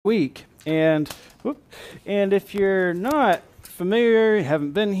week. And if you're not familiar,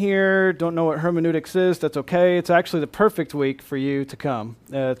 haven't been here, don't know what hermeneutics is, that's okay. It's actually the perfect week for you to come.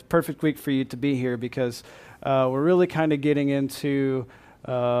 It's a perfect week for you to be here because we're really kind of getting into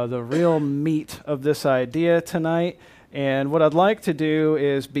the real meat of this idea tonight. And what I'd like to do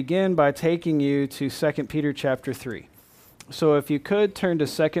is begin by taking you to 2 Peter chapter 3. So if you could turn to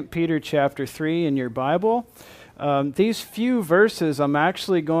 2 Peter chapter 3 in your Bible. These few verses I'm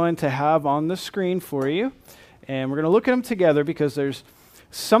actually going to have on the screen for you, and we're going to look at them together because there's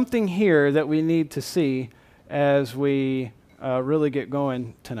something here that we need to see as we really get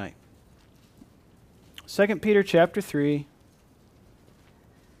going tonight. 2 Peter chapter 3.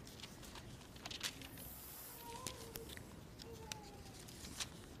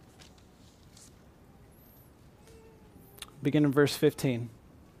 Begin in verse 15.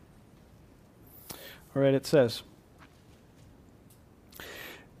 All right, it says,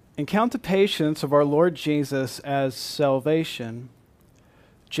 "And count the patience of our Lord Jesus as salvation,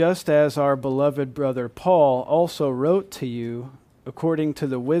 just as our beloved brother Paul also wrote to you according to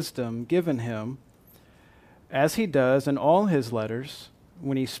the wisdom given him, as he does in all his letters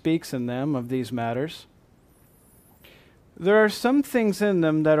when he speaks in them of these matters. There are some things in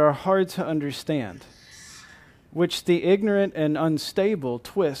them that are hard to understand, which the ignorant and unstable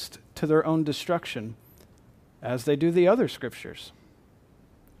twist to their own destruction, as they do the other scriptures.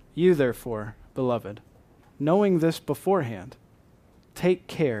 You therefore, beloved, knowing this beforehand, take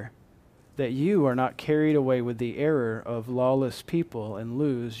care that you are not carried away with the error of lawless people and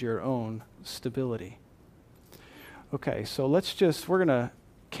lose your own stability." Okay, so we're going to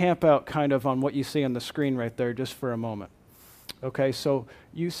camp out kind of on what you see on the screen right there just for a moment. Okay, so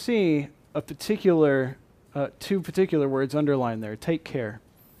you see a particular, two particular words underlined there, take care.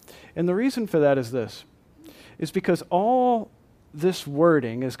 And the reason for that is this, is because all this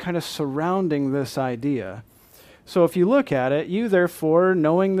wording is kind of surrounding this idea. So if you look at it, you therefore,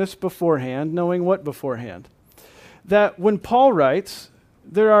 knowing this beforehand, knowing what beforehand? That when Paul writes,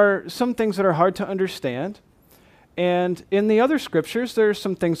 there are some things that are hard to understand, and in the other scriptures, there are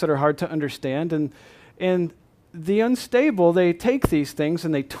some things that are hard to understand, and the unstable, they take these things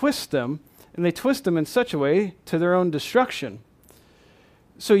and they twist them in such a way to their own destruction.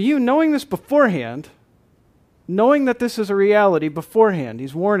 So you, knowing this beforehand, knowing that this is a reality beforehand,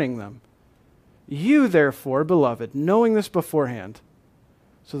 he's warning them. You, therefore, beloved, knowing this beforehand,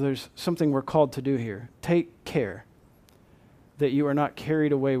 so there's something we're called to do here. Take care that you are not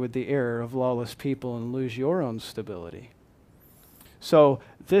carried away with the error of lawless people and lose your own stability. So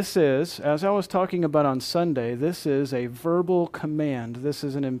this is, as I was talking about on Sunday, this is a verbal command. This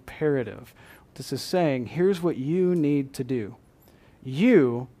is an imperative. This is saying, here's what you need to do.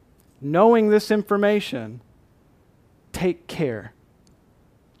 You, knowing this information, take care.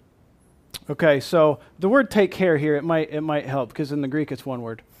 Okay, so the word take care here, it might help because in the Greek it's one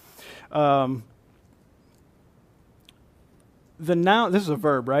word. The noun, this is a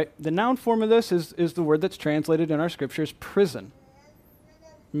verb, right? The noun form of this is the word that's translated in our scriptures, prison.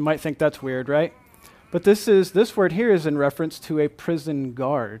 You might think that's weird, right? But this word here is in reference to a prison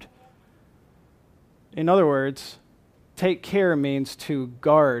guard. In other words, take care means to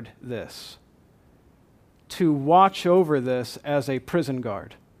guard this, to watch over this as a prison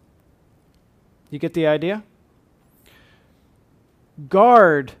guard. You get the idea?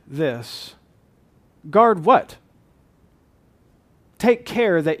 Guard this. Guard what? Take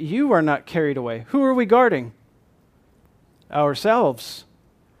care that you are not carried away. Who are we guarding? Ourselves.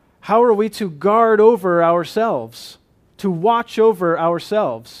 How are we to guard over ourselves? To watch over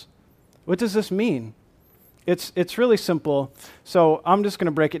ourselves? What does this mean? It's really simple. So I'm just going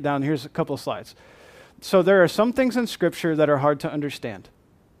to break it down. Here's a couple of slides. So there are some things in Scripture that are hard to understand.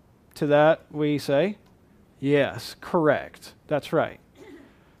 To that we say, yes, correct. That's right.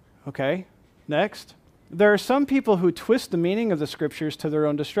 Okay, next. There are some people who twist the meaning of the Scriptures to their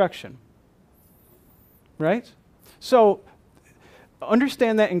own destruction. Right? So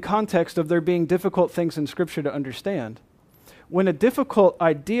understand that in context of there being difficult things in Scripture to understand. When a difficult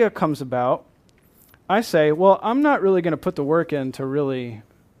idea comes about, I say, well, I'm not really going to put the work in to really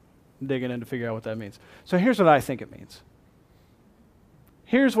dig in to figure out what that means. So here's what I think it means.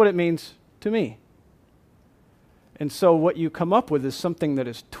 Here's what it means to me. And so what you come up with is something that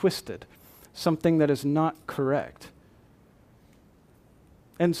is twisted, something that is not correct.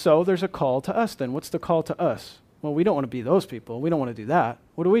 And so there's a call to us then. What's the call to us? Well, we don't want to be those people. We don't want to do that.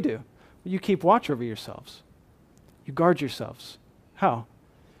 What do? Well, you keep watch over yourselves. You guard yourselves. How?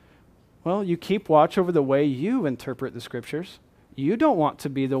 Well, you keep watch over the way you interpret the Scriptures. You don't want to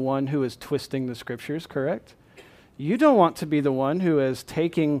be the one who is twisting the Scriptures, correct? You don't want to be the one who is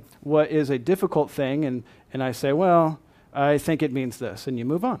taking what is a difficult thing and I say, well, I think it means this, and you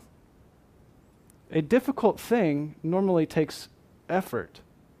move on. A difficult thing normally takes effort,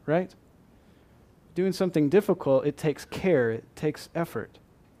 right? Doing something difficult, it takes care, it takes effort.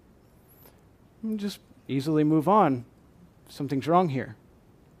 You just easily move on. Something's wrong here.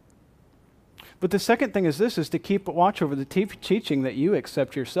 But the second thing is this, is to keep watch over the teaching that you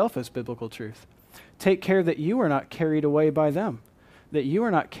accept yourself as biblical truth. Take care that you are not carried away by them, that you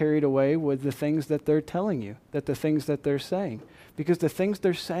are not carried away with the things that they're telling you, that the things that they're saying, because the things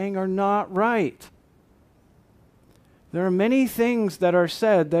they're saying are not right. There are many things that are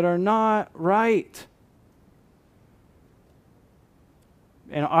said that are not right.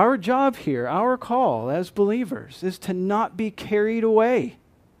 And our job here, our call as believers, is to not be carried away.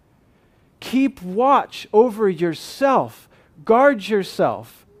 Keep watch over yourself. Guard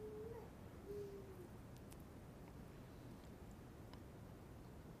yourself.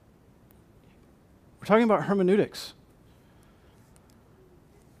 We're talking about hermeneutics.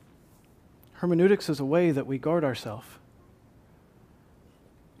 Hermeneutics is a way that we guard ourselves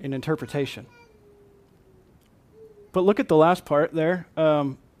in interpretation. But look at the last part there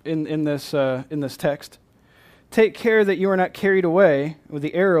in this text. Take care that you are not carried away with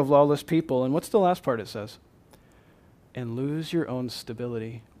the error of lawless people. And what's the last part it says? And lose your own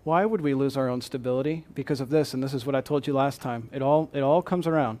stability. Why would we lose our own stability? Because of this, and this is what I told you last time. It all comes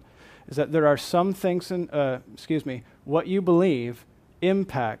around. Is that there are some things what you believe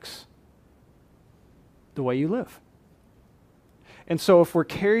impacts the way you live. And so if we're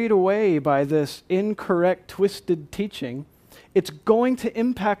carried away by this incorrect, twisted teaching, it's going to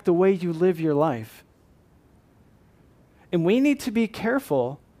impact the way you live your life. And we need to be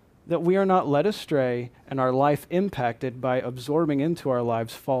careful that we are not led astray and our life impacted by absorbing into our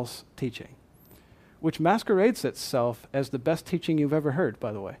lives false teaching, which masquerades itself as the best teaching you've ever heard,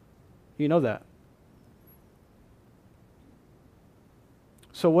 by the way. You know that.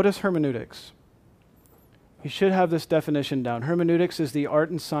 So what is hermeneutics? You should have this definition down. Hermeneutics is the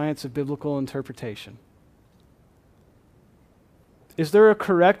art and science of biblical interpretation. Is there a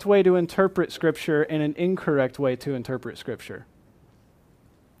correct way to interpret Scripture and an incorrect way to interpret Scripture?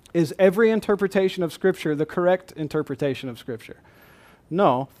 Is every interpretation of Scripture the correct interpretation of Scripture?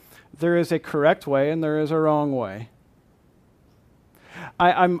 No. There is a correct way and there is a wrong way.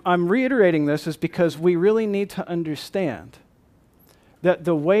 I'm reiterating this is because we really need to understand that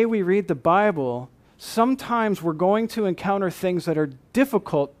the way we read the Bible, sometimes we're going to encounter things that are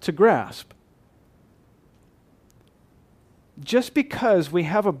difficult to grasp. Just because we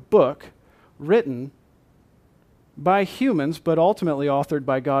have a book written by humans, but ultimately authored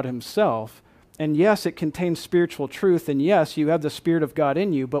by God Himself, and yes, it contains spiritual truth, and yes, you have the Spirit of God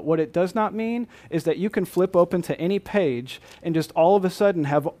in you, but what it does not mean is that you can flip open to any page and just all of a sudden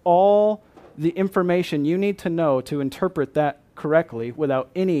have all the information you need to know to interpret that correctly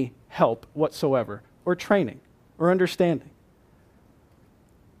without any help whatsoever, or training, or understanding.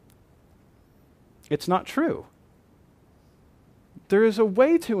 It's not true. There is a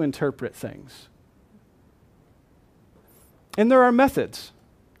way to interpret things. And there are methods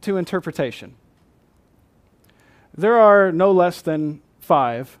to interpretation. There are no less than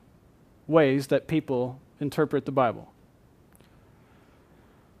 5 ways that people interpret the Bible.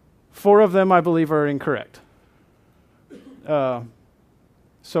 4 of them, I believe, are incorrect. So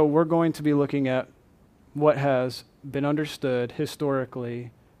we're going to be looking at what has been understood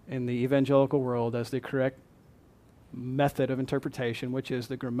historically in the evangelical world as the correct method of interpretation, which is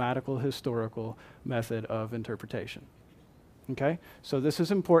the grammatical historical method of interpretation. Okay? So this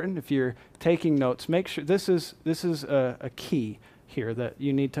is important. If you're taking notes, make sure this is a key here that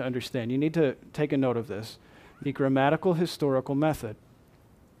you need to understand. You need to take a note of this. The grammatical historical method.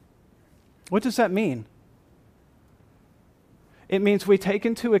 What does that mean? It means we take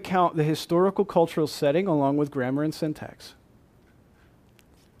into account the historical cultural setting along with grammar and syntax.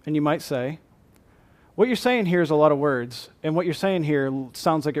 And you might say, what you're saying here is a lot of words, and what you're saying here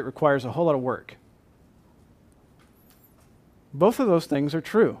sounds like it requires a whole lot of work. Both of those things are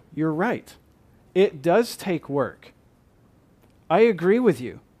true. You're right. It does take work. I agree with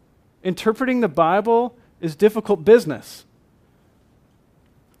you. Interpreting the Bible is difficult business.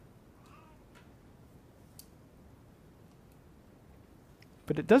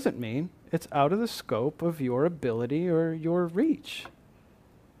 But it doesn't mean it's out of the scope of your ability or your reach.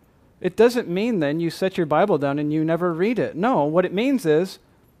 It doesn't mean then you set your Bible down and you never read it. No, what it means is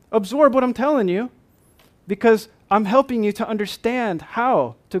absorb what I'm telling you, because I'm helping you to understand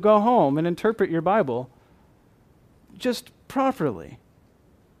how to go home and interpret your Bible just properly.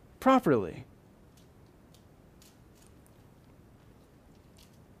 Properly.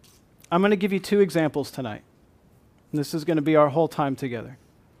 I'm going to give you two examples tonight. And this is going to be our whole time together.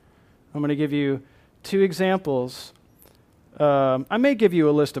 I'm going to give you two examples. I may give you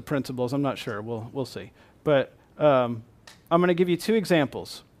a list of principles. I'm not sure. We'll see. But I'm going to give you two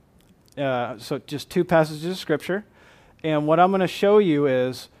examples. So just two passages of Scripture. And what I'm going to show you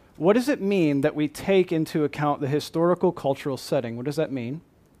is, what does it mean that we take into account the historical cultural setting? What does that mean?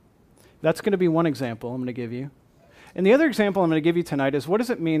 That's going to be one example I'm going to give you. And the other example I'm going to give you tonight is, what does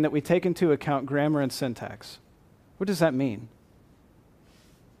it mean that we take into account grammar and syntax? What does that mean?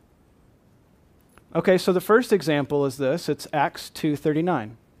 Okay, so the first example is this. It's Acts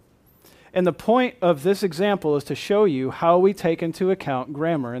 2:39. And the point of this example is to show you how we take into account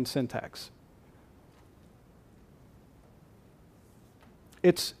grammar and syntax.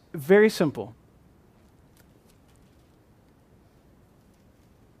 It's very simple.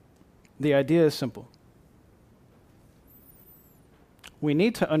 The idea is simple. We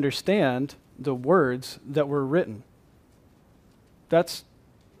need to understand the words that were written. That's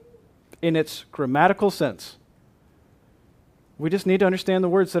in its grammatical sense. We just need to understand the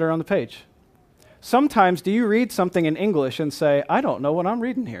words that are on the page. Sometimes, do you read something in English and say, I don't know what I'm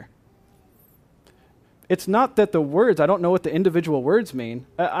reading here? It's not that the words, I don't know what the individual words mean.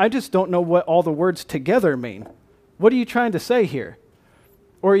 I just don't know what all the words together mean. What are you trying to say here?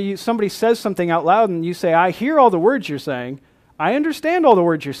 Or somebody says something out loud and you say, I hear all the words you're saying. I understand all the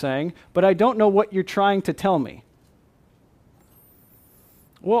words you're saying, but I don't know what you're trying to tell me.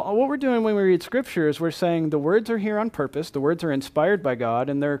 Well, what we're doing when we read Scripture is we're saying the words are here on purpose, the words are inspired by God,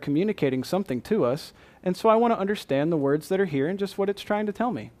 and they're communicating something to us, and so I want to understand the words that are here and just what it's trying to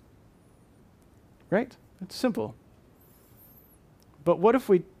tell me. Right? It's simple. But what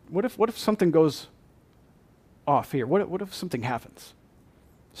if something goes off here? What if something happens?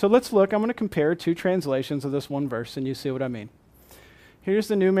 So let's look. I'm going to compare two translations of this one verse, and you see what I mean. Here's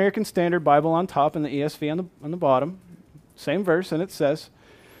the New American Standard Bible on top and the ESV on the bottom. Same verse, and it says,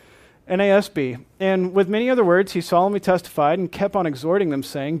 NASB, and with many other words he solemnly testified and kept on exhorting them,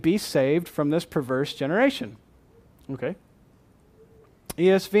 saying, be saved from this perverse generation. Okay.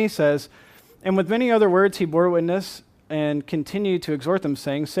 ESV says, and with many other words he bore witness and continued to exhort them,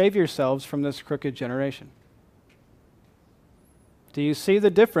 saying, save yourselves from this crooked generation. Do you see the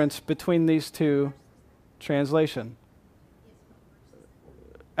difference between these two translations?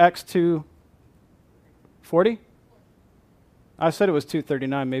 Acts 2:40? I said it was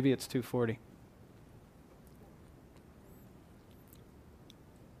 2:39. Maybe it's 2:40.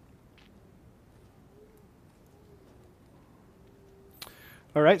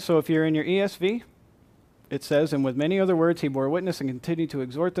 All right, so if you're in your ESV, it says, and with many other words he bore witness and continued to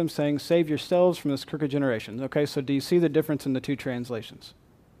exhort them, saying, save yourselves from this crooked generation. Okay, so do you see the difference in the two translations?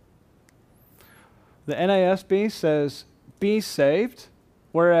 The NASB says, be saved,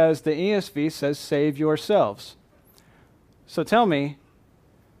 whereas the ESV says, save yourselves. So tell me,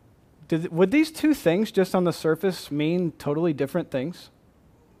 would these two things just on the surface mean totally different things?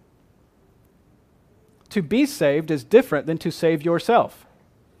 To be saved is different than to save yourself.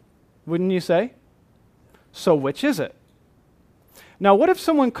 Wouldn't you say? So which is it? Now, what if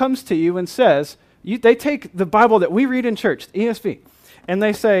someone comes to you and says, they take the Bible that we read in church, the ESV, and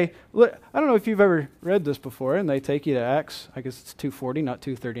they say, look, I don't know if you've ever read this before, and they take you to Acts, I guess it's 2:40, not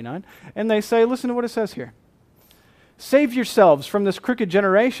 2:39, and they say, listen to what it says here. Save yourselves from this crooked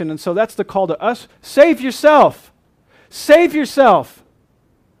generation, and so that's the call to us. Save yourself. Save yourself.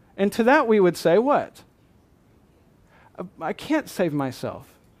 And to that we would say, what? I can't save myself.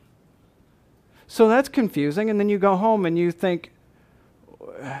 So that's confusing, and then you go home and you think,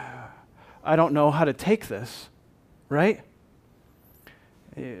 I don't know how to take this, right?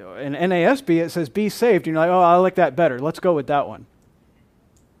 In NASB it says, be saved, and you're like, oh, I like that better. Let's go with that one.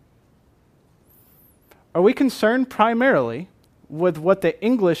 Are we concerned primarily with what the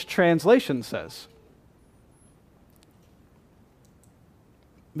English translation says?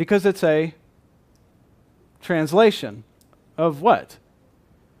 Because it's a translation of what?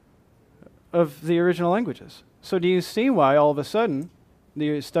 Of the original languages. So do you see why all of a sudden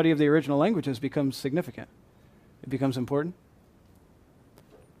the study of the original languages becomes significant? It becomes important.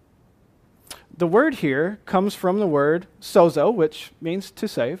 The word here comes from the word sozo, which means to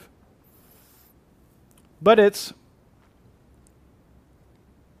save. But it's,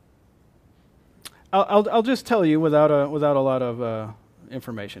 I'll just tell you without a lot of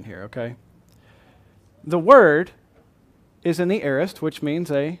information here, okay? The word is in the aorist, which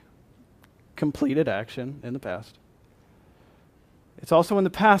means a completed action in the past. It's also in the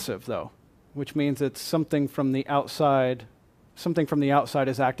passive, though, which means it's something from the outside. Something from the outside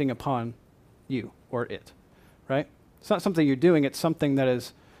is acting upon you or it, right? It's not something you're doing. It's something that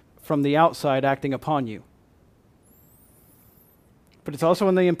is from the outside acting upon you. But it's also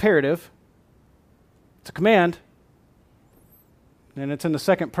in the imperative. It's a command. And it's in the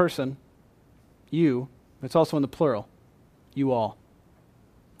second person, you. It's also in the plural, you all.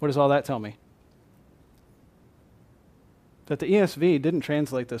 What does all that tell me? That the ESV didn't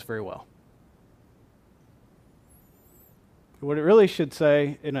translate this very well. What it really should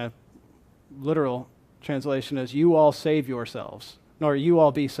say in a literal translation is, you all save yourselves. Or you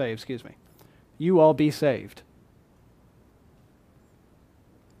all be saved, excuse me. You all be saved.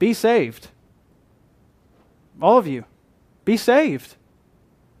 Be saved. All of you. Be saved.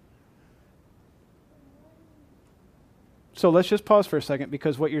 So let's just pause for a second,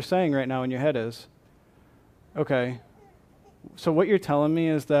 because what you're saying right now in your head is, okay, so what you're telling me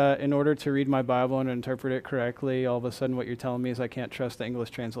is that in order to read my Bible and interpret it correctly, all of a sudden what you're telling me is I can't trust the English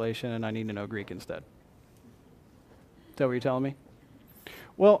translation and I need to know Greek instead. Is that what you're telling me?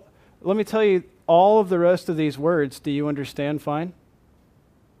 Well, let me tell you, all of the rest of these words, do you understand fine?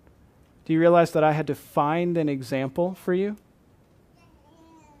 Do you realize that I had to find an example for you?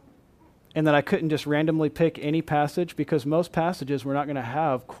 And that I couldn't just randomly pick any passage, because most passages we're not going to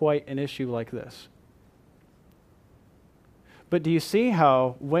have quite an issue like this. But do you see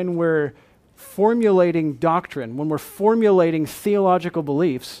how when we're formulating doctrine, when we're formulating theological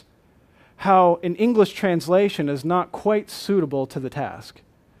beliefs, how an English translation is not quite suitable to the task?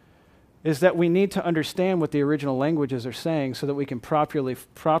 Is that we need to understand what the original languages are saying so that we can properly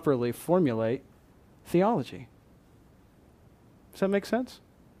formulate theology. Does that make sense?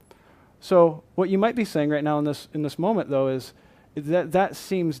 So what you might be saying right now in this moment, though, is that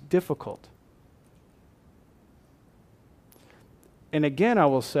seems difficult. And again, I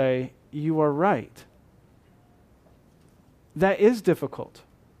will say, you are right. That is difficult.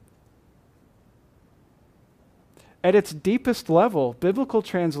 At its deepest level, biblical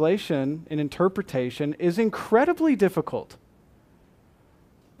translation and interpretation is incredibly difficult.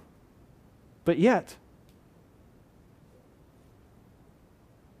 But yet,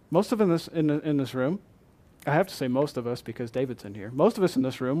 most of us in this room, I have to say most of us because David's in here, most of us in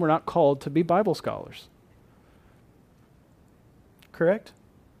this room were not called to be Bible scholars. Correct?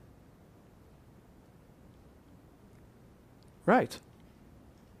 Right.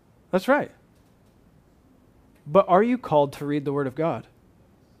 That's right. But are you called to read the Word of God?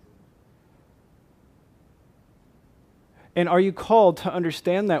 And are you called to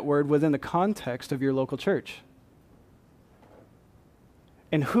understand that Word within the context of your local church?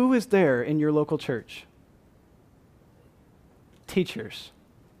 And who is there in your local church? Teachers.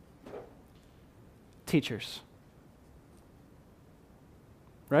 Teachers.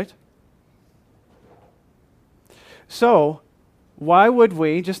 Right? So, why would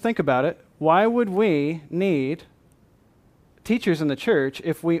we, just think about it, why would we need teachers in the church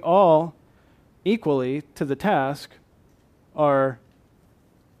if we all equally to the task are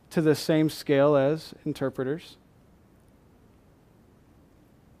to the same scale as interpreters?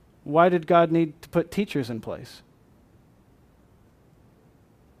 Why did God need to put teachers in place?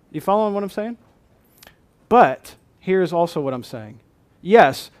 You following what I'm saying? But here's also what I'm saying.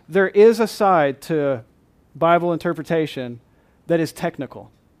 Yes, there is a side to Bible interpretation that is technical.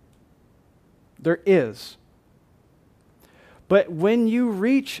 There is. But when you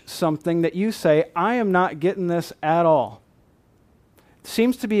reach something that you say, I am not getting this at all,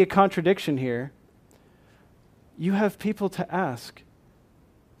 seems to be a contradiction here, you have people to ask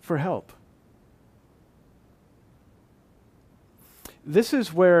for help. This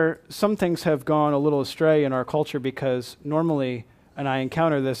is where some things have gone a little astray in our culture, because normally, and I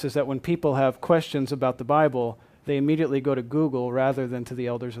encounter this, is that when people have questions about the Bible, they immediately go to Google rather than to the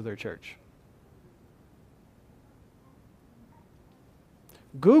elders of their church.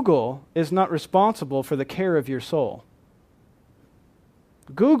 Google is not responsible for the care of your soul.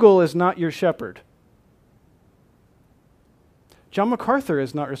 Google is not your shepherd. John MacArthur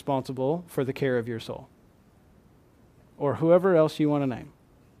is not responsible for the care of your soul, or whoever else you want to name.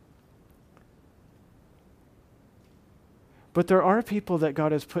 But there are people that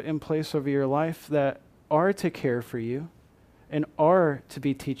God has put in place over your life that are to care for you and are to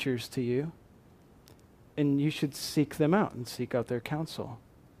be teachers to you, and you should seek them out and seek out their counsel.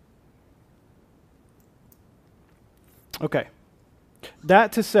 Okay.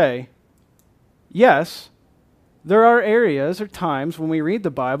 That to say, yes, there are areas or times when we read the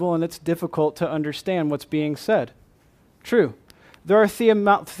Bible and it's difficult to understand what's being said. True. There are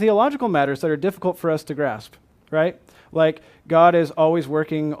theological matters that are difficult for us to grasp, right? Like, God is always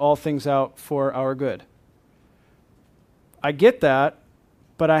working all things out for our good. I get that,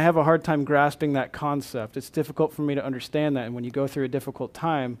 but I have a hard time grasping that concept. It's difficult for me to understand that. And when you go through a difficult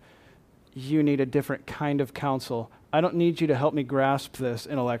time, you need a different kind of counsel. I don't need you to help me grasp this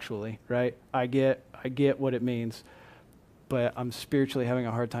intellectually, right? I get what it means, but I'm spiritually having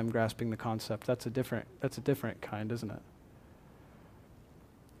a hard time grasping the concept. That's a different kind, isn't it?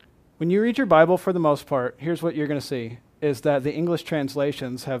 When you read your Bible, for the most part, here's what you're going to see, is that the English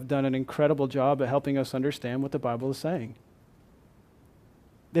translations have done an incredible job at helping us understand what the Bible is saying.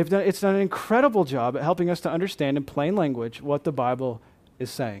 It's done an incredible job at helping us to understand in plain language what the Bible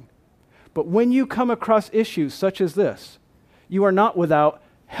is saying. But when you come across issues such as this, you are not without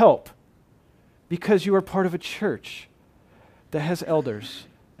help because you are part of a church that has elders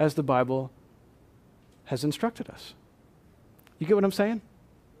as the Bible has instructed us. You get what I'm saying?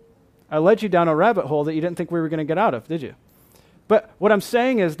 I led you down a rabbit hole that you didn't think we were going to get out of, did you? But what I'm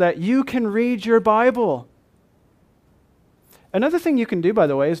saying is that you can read your Bible. Another thing you can do, by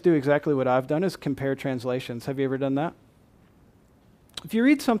the way, is do exactly what I've done, is compare translations. Have you ever done that? If you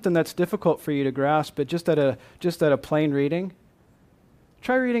read something that's difficult for you to grasp, but just at a plain reading,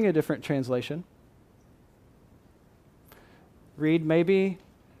 try reading a different translation. Read maybe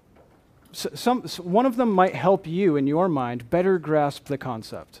one of them might help you in your mind better grasp the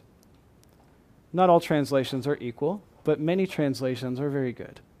concept. Not all translations are equal, but many translations are very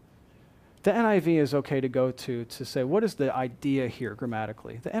good. The NIV is okay to go to say, what is the idea here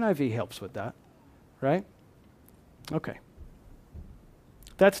grammatically? The NIV helps with that, right? Okay.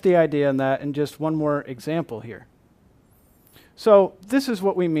 That's the idea in that, and just one more example here. So this is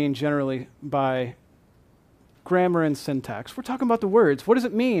what we mean generally by grammar and syntax. We're talking about the words. What does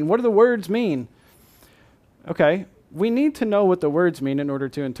it mean? What do the words mean? Okay, we need to know what the words mean in order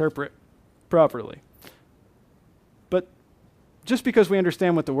to interpret properly. But just because we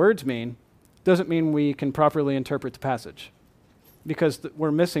understand what the words mean doesn't mean we can properly interpret the passage, because we're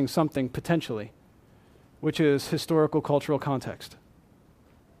missing something potentially, which is historical cultural context.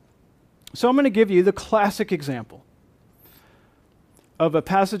 So I'm going to give you the classic example of a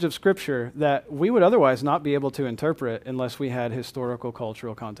passage of Scripture that we would otherwise not be able to interpret unless we had historical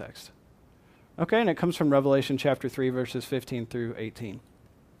cultural context. Okay, and it comes from Revelation chapter 3, verses 15 through 18.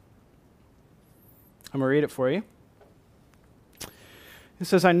 I'm going to read it for you. It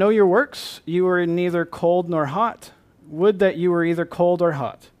says, I know your works. You are neither cold nor hot. Would that you were either cold or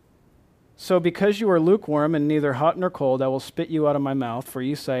hot. So because you are lukewarm and neither hot nor cold, I will spit you out of my mouth. For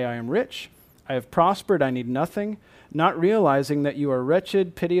you say, I am rich, I have prospered, I need nothing, not realizing that you are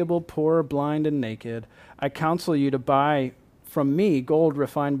wretched, pitiable, poor, blind, and naked. I counsel you to buy from me gold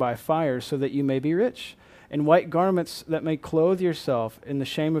refined by fire, so that you may be rich, and white garments that may clothe yourself, and the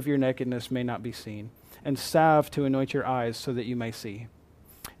shame of your nakedness may not be seen, and salve to anoint your eyes, so that you may see.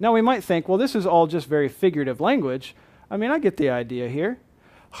 Now we might think, well, this is all just very figurative language. I mean, I get the idea here.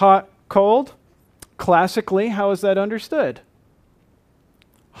 Hot, cold, classically, how is that understood?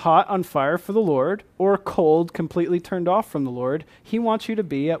 Hot, on fire for the Lord, or cold, completely turned off from the Lord. He wants you to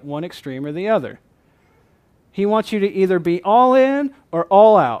be at one extreme or the other. He wants you to either be all in or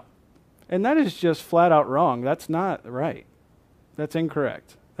all out. And that is just flat out wrong. That's not right. That's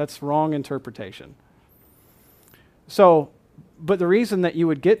incorrect. That's wrong interpretation. So, but the reason that you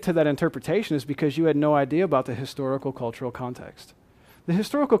would get to that interpretation is because you had no idea about the historical cultural context. The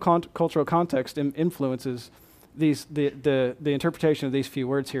historical cultural context influences the interpretation of these few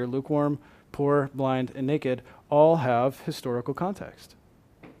words here: lukewarm, poor, blind, and naked, all have historical context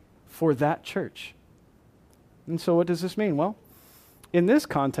for that church. And so what does this mean? Well, in this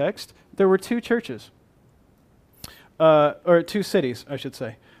context, there were two churches, or two cities, I should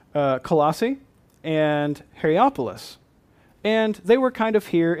say, Colossae and Hierapolis. And they were kind of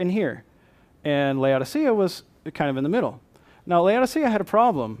here and here. And Laodicea was kind of in the middle. Now, Laodicea had a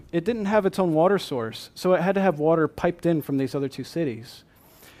problem. It didn't have its own water source, so it had to have water piped in from these other two cities.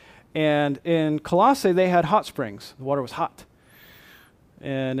 And in Colossae, they had hot springs. The water was hot.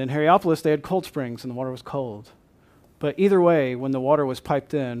 And in Hierapolis, they had cold springs, and the water was cold. But either way, when the water was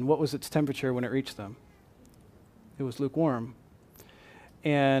piped in, what was its temperature when it reached them? It was lukewarm.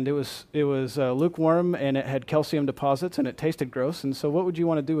 And it was lukewarm, and it had calcium deposits, and it tasted gross. And so what would you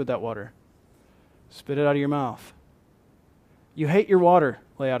want to do with that water? Spit it out of your mouth. You hate your water,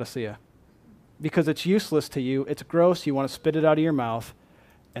 Laodicea, because it's useless to you. It's gross. You want to spit it out of your mouth.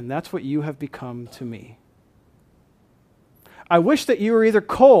 And that's what you have become to me. I wish that you were either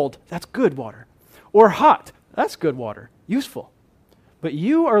cold, that's good water, or hot, that's good water, useful. But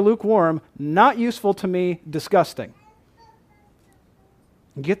you are lukewarm, not useful to me, disgusting.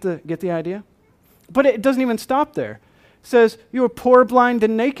 Get the idea? But it doesn't even stop there. It says, you are poor, blind,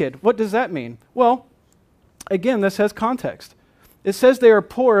 and naked. What does that mean? Well, again, this has context. It says they are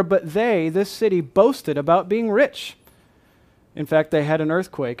poor, but they, this city, boasted about being rich. In fact, they had an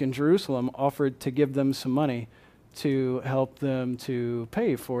earthquake, and Jerusalem offered to give them some money to help them to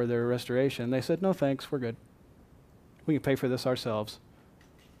pay for their restoration. They said, no thanks, we're good. We can pay for this ourselves.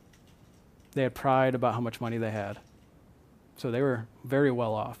 They had pride about how much money they had. So they were very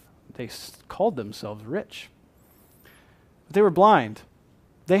well off. They called themselves rich. But they were blind.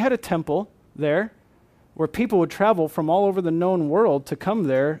 They had a temple there where people would travel from all over the known world to come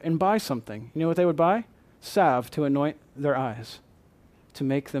there and buy something. You know what they would buy? Salve to anoint their eyes, to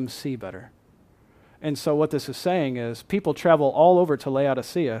make them see better. And so what this is saying is people travel all over to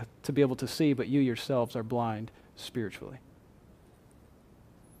Laodicea to be able to see, but you yourselves are blind spiritually.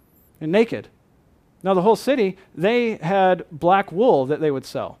 And naked. Now the whole city, they had black wool that they would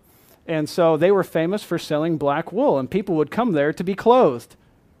sell. And so they were famous for selling black wool, and people would come there to be clothed,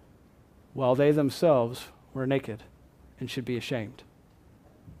 while they themselves were naked and should be ashamed.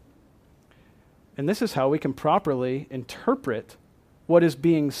 And this is how we can properly interpret what is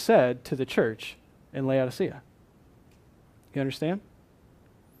being said to the church in Laodicea. You understand?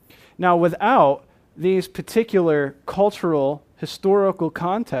 Now, without these particular cultural, historical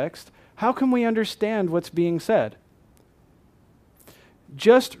context, how can we understand what's being said?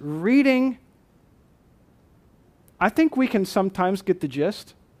 Just reading, I think we can sometimes get the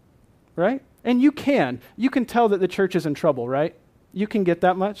gist, right? And you can. You can tell that the church is in trouble, right? You can get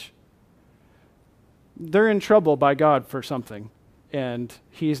that much. They're in trouble by God for something, and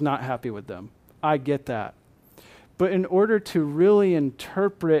He's not happy with them. I get that. But in order to really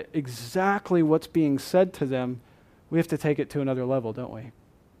interpret exactly what's being said to them, we have to take it to another level, don't we?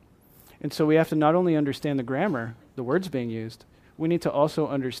 And so we have to not only understand the grammar, the words being used, we need to also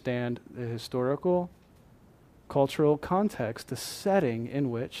understand the historical, cultural context, the setting in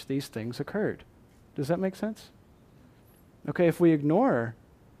which these things occurred. Does that make sense? Okay, if we ignore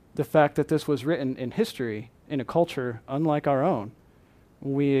the fact that this was written in history, in a culture unlike our own,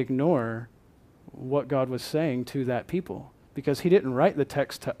 we ignore what God was saying to that people. Because He didn't write the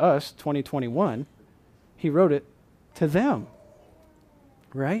text to us, 2021. He wrote it to them.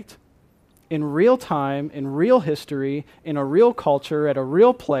 Right? In real time, in real history, in a real culture, at a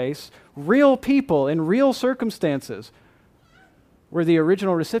real place, real people, in real circumstances, were the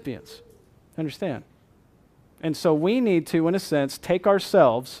original recipients. Understand? And so we need to, in a sense, take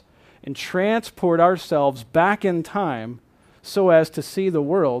ourselves and transport ourselves back in time so as to see the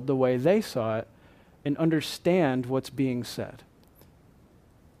world the way they saw it and understand what's being said.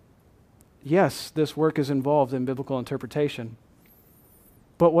 Yes, this work is involved in biblical interpretation.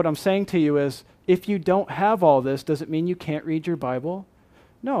 But what I'm saying to you is, if you don't have all this, does it mean you can't read your Bible?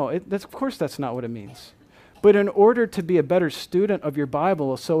 No, of course that's not what it means. But in order to be a better student of your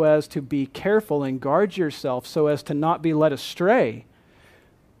Bible, so as to be careful and guard yourself so as to not be led astray,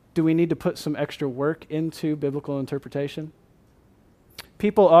 do we need to put some extra work into biblical interpretation?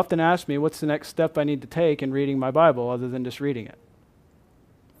 People often ask me, what's the next step I need to take in reading my Bible other than just reading it?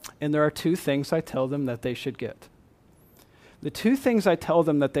 And there are two things I tell them that they should get. The two things I tell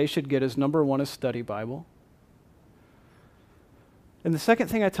them that they should get is, number one, a study Bible. And the second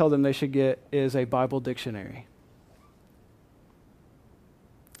thing I tell them they should get is a Bible dictionary.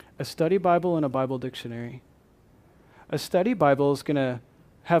 A study Bible and a Bible dictionary. A study Bible is going to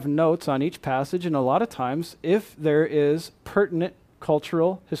have notes on each passage, and a lot of times, if there is pertinent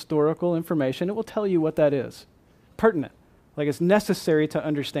cultural, historical information, it will tell you what that is. Pertinent. Like it's necessary to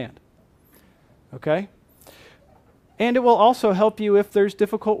understand. Okay? And it will also help you if there's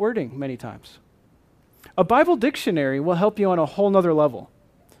difficult wording many times. A Bible dictionary will help you on a whole nother level.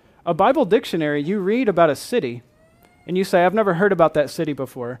 A Bible dictionary, you read about a city, and you say, I've never heard about that city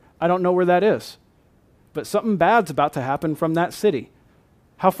before. I don't know where that is. But something bad's about to happen from that city.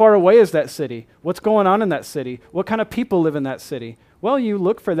 How far away is that city? What's going on in that city? What kind of people live in that city? Well, you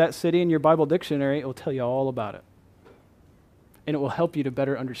look for that city in your Bible dictionary, it will tell you all about it. And it will help you to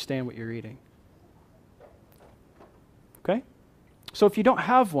better understand what you're reading. Okay? So if you don't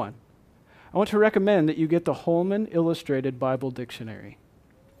have one, I want to recommend that you get the Holman Illustrated Bible Dictionary.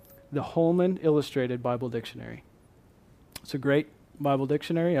 The Holman Illustrated Bible Dictionary. It's a great Bible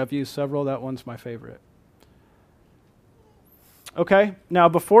dictionary. I've used several. That one's my favorite. Okay, now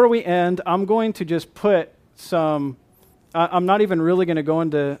before we end, I'm going to just put some, I'm not even really going to go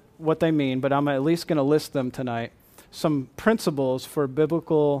into what they mean, but I'm at least going to list them tonight. Some principles for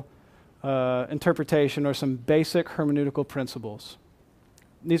biblical interpretation, or some basic hermeneutical principles.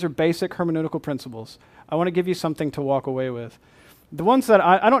 These are basic hermeneutical principles. I want to give you something to walk away with. The ones that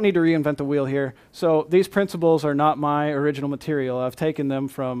I don't need to reinvent the wheel here. So these principles are not my original material. I've taken them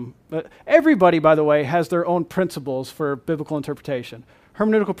from, everybody, by the way, has their own principles for biblical interpretation.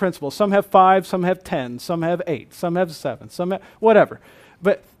 Hermeneutical principles. Some have 5, some have 10, some have 8, some have 7, some have whatever.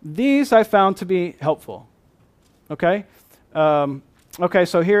 But these I found to be helpful. Okay? Okay,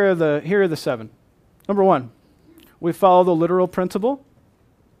 so here are the 7. Number 1, we follow the literal principle,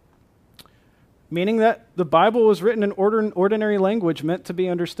 meaning that the Bible was written in ordinary language meant to be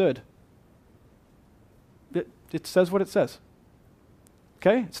understood. It says what it says.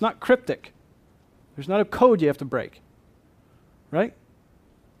 Okay? It's not cryptic. There's not a code you have to break. Right?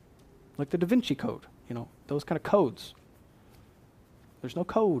 Like the Da Vinci Code, those kind of codes. There's no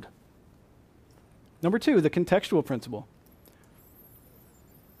code. Number 2, the contextual principle.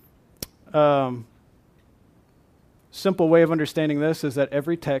 Simple way of understanding this is that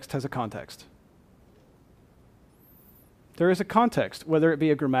every text has a context. There is a context, whether it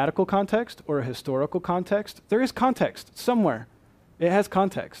be a grammatical context or a historical context. There is context somewhere. It has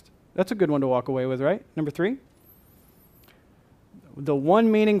context. That's a good one to walk away with, right? Number 3, the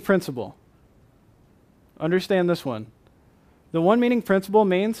one meaning principle. Understand this one. The one meaning principle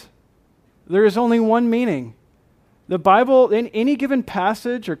means there is only one meaning. The Bible, in any given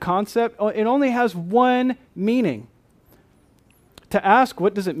passage or concept, it only has one meaning. To ask,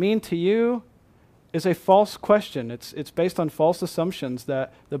 what does it mean to you, is a false question. It's based on false assumptions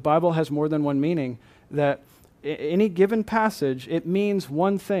that the Bible has more than one meaning, that any given passage, it means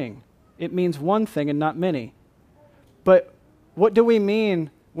one thing. It means one thing and not many. But what do we mean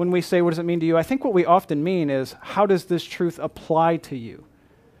when we say, what does it mean to you? I think what we often mean is, how does this truth apply to you?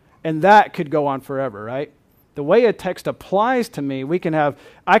 And that could go on forever, right? The way a text applies to me,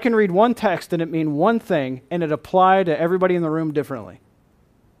 I can read one text and it mean one thing, and it apply to everybody in the room differently.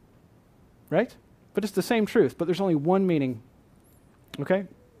 Right? But it's the same truth, but there's only one meaning. Okay?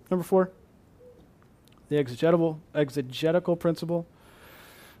 Number 4, the exegetical principle.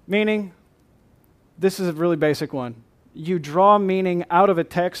 Meaning, this is a really basic one. You draw meaning out of a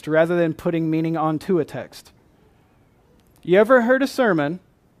text rather than putting meaning onto a text. You ever heard a sermon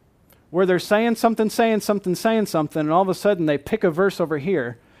where they're saying something, and all of a sudden they pick a verse over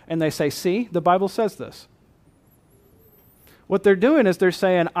here and they say, see, the Bible says this. What they're doing is they're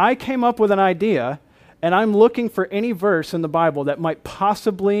saying, I came up with an idea and I'm looking for any verse in the Bible that might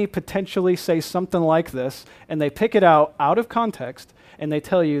potentially say something like this, and they pick it out of context and they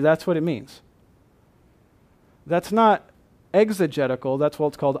tell you that's what it means. That's not exegetical, that's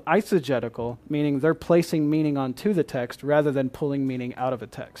what's called eisegetical, meaning they're placing meaning onto the text rather than pulling meaning out of a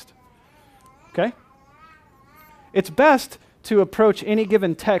text. Okay? It's best to approach any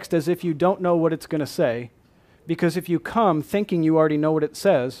given text as if you don't know what it's going to say, because if you come thinking you already know what it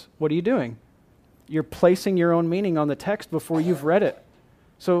says, what are you doing? You're placing your own meaning on the text before you've read it.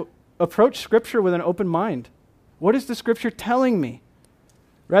 So approach Scripture with an open mind. What is the Scripture telling me?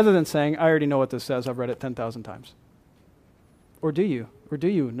 Rather than saying, I already know what this says, I've read it 10,000 times. Or do you? Or do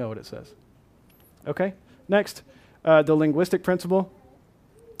you know what it says? Okay? Next, the linguistic principle.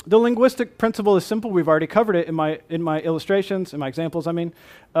 The linguistic principle is simple. We've already covered it in my illustrations, in my examples,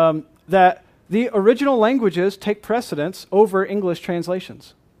 that the original languages take precedence over English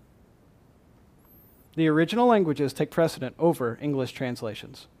translations. The original languages take precedent over English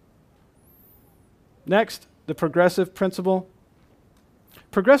translations. Next, the progressive principle.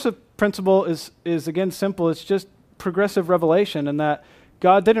 Progressive principle is again simple. It's just progressive revelation, in that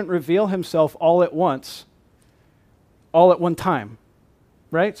God didn't reveal himself all at once, all at one time,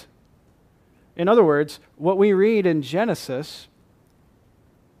 right? In other words, what we read in Genesis,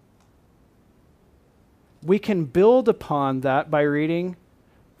 we can build upon that by reading,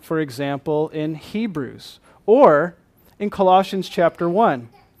 for example, in Hebrews or in Colossians chapter 1.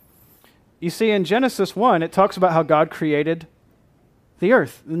 You see, in Genesis 1, it talks about how God created the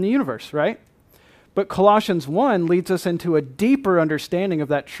earth and the universe, right? But Colossians 1 leads us into a deeper understanding of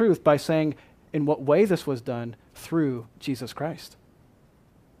that truth by saying in what way this was done through Jesus Christ.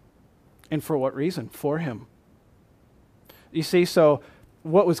 And for what reason? For him. You see, so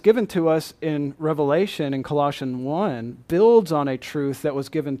what was given to us in Revelation in Colossians 1 builds on a truth that was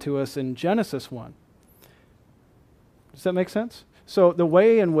given to us in Genesis 1. Does that make sense? So the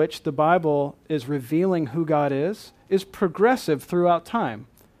way in which the Bible is revealing who God is progressive throughout time.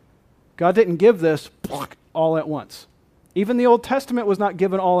 God didn't give this all at once. Even the Old Testament was not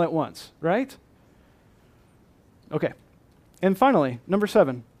given all at once, right? Okay. And finally, number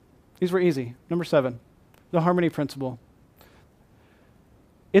 7. These were easy. Number 7, the harmony principle.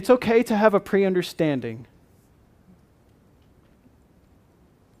 It's okay to have a pre-understanding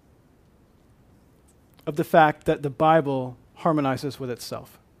of the fact that the Bible harmonizes with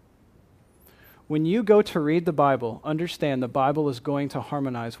itself. When you go to read the Bible, understand the Bible is going to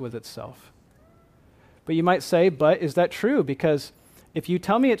harmonize with itself. But you might say, but is that true? Because if you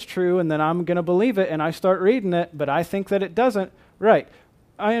tell me it's true and then I'm going to believe it and I start reading it, but I think that it doesn't, right,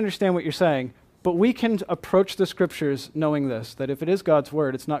 I understand what you're saying, but we can approach the scriptures knowing this, that if it is God's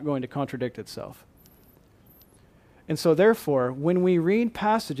word, it's not going to contradict itself. And so therefore, when we read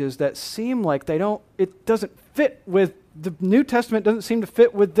passages that seem like it doesn't fit with, the New Testament doesn't seem to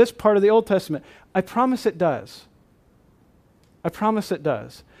fit with this part of the Old Testament, I promise it does. I promise it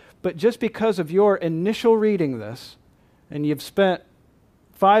does. But just because of your initial reading this, and you've spent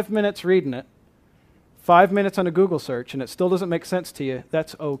 5 minutes reading it, 5 minutes on a Google search, and it still doesn't make sense to you,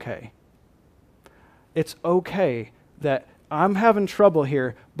 that's okay. It's okay that I'm having trouble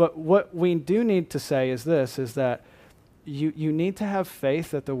here, but what we do need to say is this, is that you need to have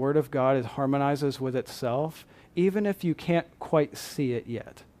faith that the Word of God harmonizes with itself, even if you can't quite see it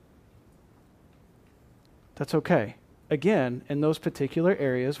yet. That's okay. Again, in those particular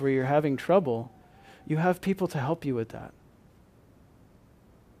areas where you're having trouble, you have people to help you with that.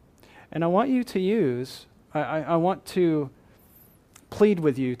 And I want you to use, I want to plead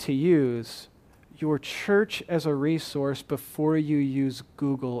with you to use your church as a resource before you use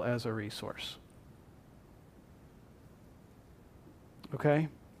Google as a resource. Okay?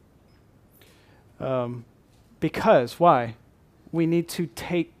 Because, why? We need to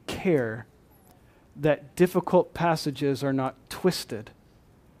take care that difficult passages are not twisted,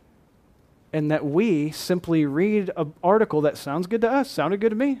 and that we simply read an article that sounds good to us, sounded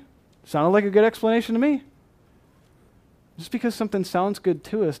good to me, sounded like a good explanation to me. Just because something sounds good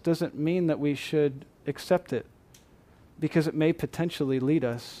to us doesn't mean that we should accept it, because it may potentially lead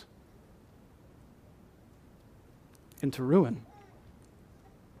us into ruin.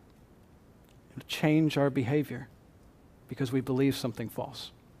 It'll change our behavior because we believe something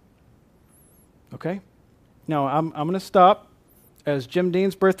false. Okay? Now, I'm going to stop. As Jim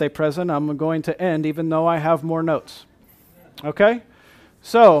Dean's birthday present, I'm going to end even though I have more notes. Okay?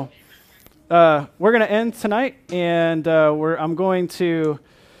 So, we're going to end tonight, and I'm going to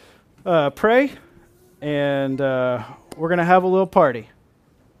pray, and we're going to have a little party.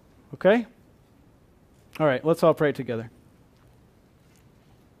 Okay? All right, let's all pray together.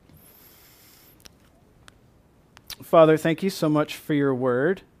 Father, thank you so much for your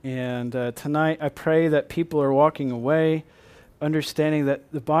word. And tonight I pray that people are walking away understanding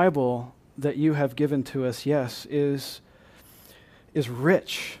that the Bible that you have given to us, yes, is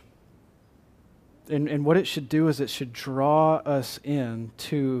rich. And what it should do is it should draw us in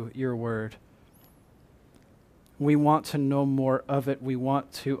to your word. We want to know more of it. We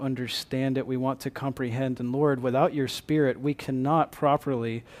want to understand it. We want to comprehend. And Lord, without your Spirit, we cannot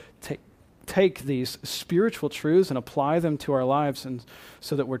properly take these spiritual truths and apply them to our lives, and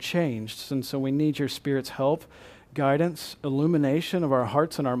so that we're changed. And so we need your Spirit's help, guidance, illumination of our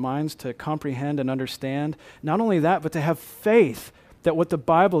hearts and our minds to comprehend and understand. Not only that, but to have faith that what the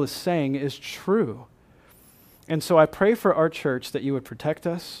Bible is saying is true. And so I pray for our church that you would protect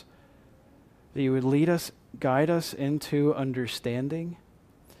us, that you would lead us, guide us into understanding,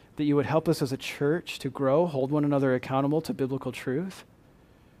 that you would help us as a church to grow, hold one another accountable to biblical truth.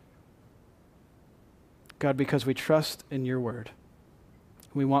 God, because we trust in your word.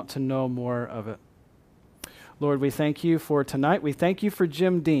 We want to know more of it. Lord, we thank you for tonight. We thank you for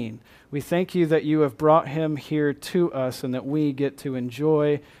Jim Dean. We thank you that you have brought him here to us and that we get to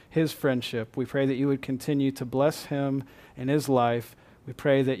enjoy his friendship. We pray that you would continue to bless him in his life. We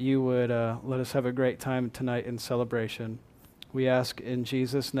pray that you would let us have a great time tonight in celebration. We ask in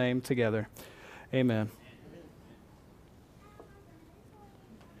Jesus' name together. Amen.